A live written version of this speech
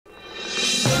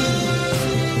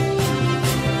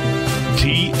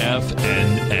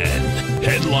TFNN.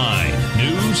 Headline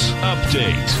News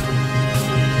Update.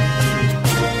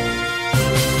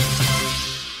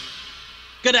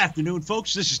 Good afternoon,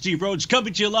 folks. This is Steve Rhodes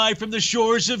coming to you live from the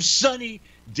shores of sunny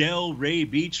Delray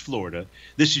Beach, Florida.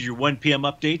 This is your 1 p.m.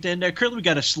 update, and currently we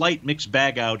got a slight mixed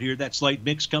bag out here. That slight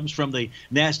mix comes from the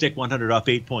NASDAQ 100 off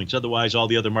 8 points. Otherwise, all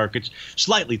the other markets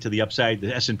slightly to the upside.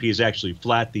 The S&P is actually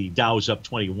flat. The Dow's up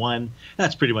 21.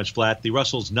 That's pretty much flat. The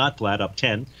Russell's not flat, up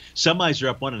 10. Semis are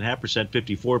up 1.5%,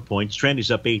 54 points.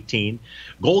 Trendy's up 18.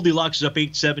 Goldilocks is up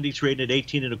 870, trading at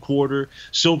 18 and a quarter.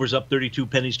 Silver's up 32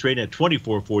 pennies, trading at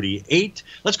 24.48.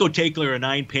 Let's go take a look at our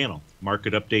 9-panel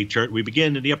market update chart. We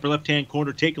begin in the upper left-hand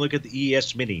corner. Take a look at the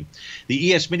ES Mini.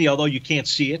 The ES Mini, although you can't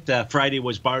see it, Friday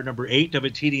was bar number 8 of a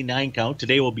TD9 count.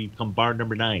 Today will become bar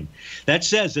number 9. That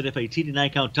says that if a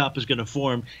TD9 count top is going to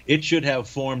form, it should have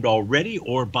formed already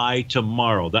or by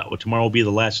tomorrow. Tomorrow will be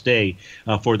the last day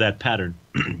for that pattern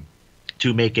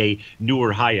to make a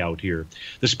newer high out here.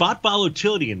 The spot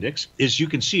volatility index, as you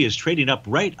can see, is trading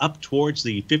right up towards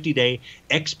the 50-day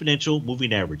exponential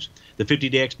moving average. The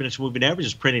 50-day exponential moving average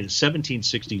is printing at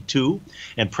 1762,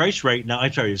 and price right now,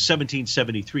 is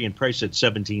 1773, and price at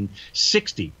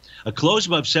 1760. A close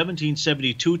above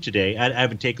 1772 today, I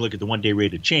haven't taken a look at the one-day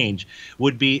rate of change,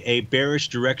 would be a bearish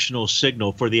directional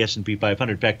signal for the S&P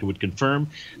 500. In fact, it would confirm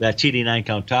that TD9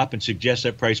 count top and suggest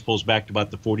that price pulls back to about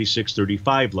the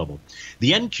 46.35 level.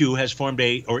 The NQ has formed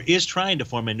is trying to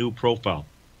form a new profile.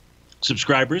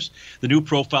 Subscribers, the new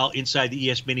profile inside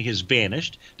the ES Mini has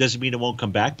vanished. Doesn't mean it won't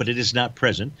come back, but it is not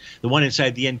present. The one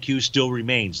inside the NQ still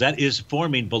remains. That is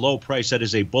forming below price. That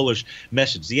is a bullish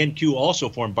message. The NQ also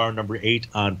formed bar number 8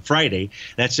 on Friday.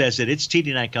 That says that its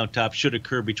TD9 count top should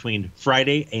occur between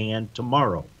Friday and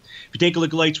tomorrow. If you take a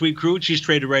look at light sweet crude, she's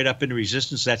traded right up into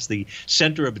resistance. That's the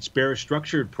center of its bearish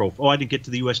structured profile. Oh, I didn't get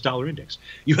to the U.S. dollar index.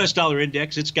 U.S. dollar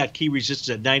index, it's got key resistance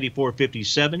at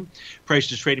 94.57.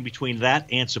 Price is trading between that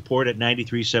and support at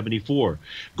 93.74.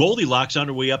 Goldilocks on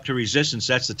her way up to resistance.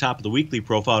 That's the top of the weekly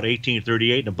profile at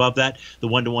 18.38. And above that, the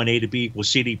 1-to-1 A to B equals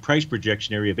CD price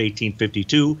projection area of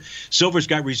 18.52. Silver's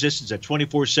got resistance at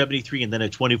 24.73 and then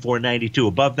at 24.92.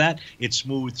 Above that, it's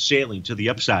smooth sailing to the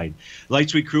upside. Light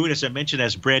sweet crude, as I mentioned,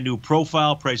 has a brand new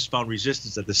profile. Price found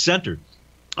resistance at the center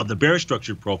of the bearish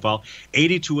structured profile,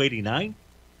 82.89.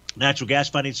 Natural gas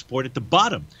finding support at the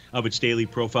bottom of its daily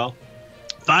profile,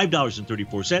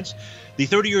 $5.34. The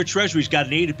 30-year Treasury's got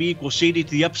an A to B equals CD to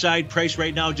the upside. Price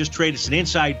right now just trade. It's an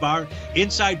inside bar.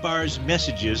 Inside bars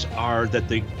messages are that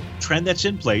the trend that's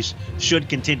in place should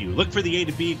continue. Look for the A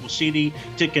to B equals CD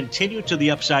to continue to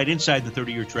the upside inside the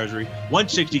 30-year Treasury,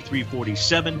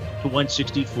 163.47 to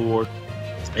 164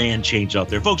 and change out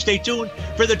there. Folks, stay tuned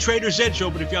for the Trader's Edge show,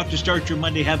 but if you have to start your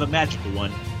Monday, have a magical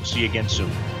one. We'll see you again soon.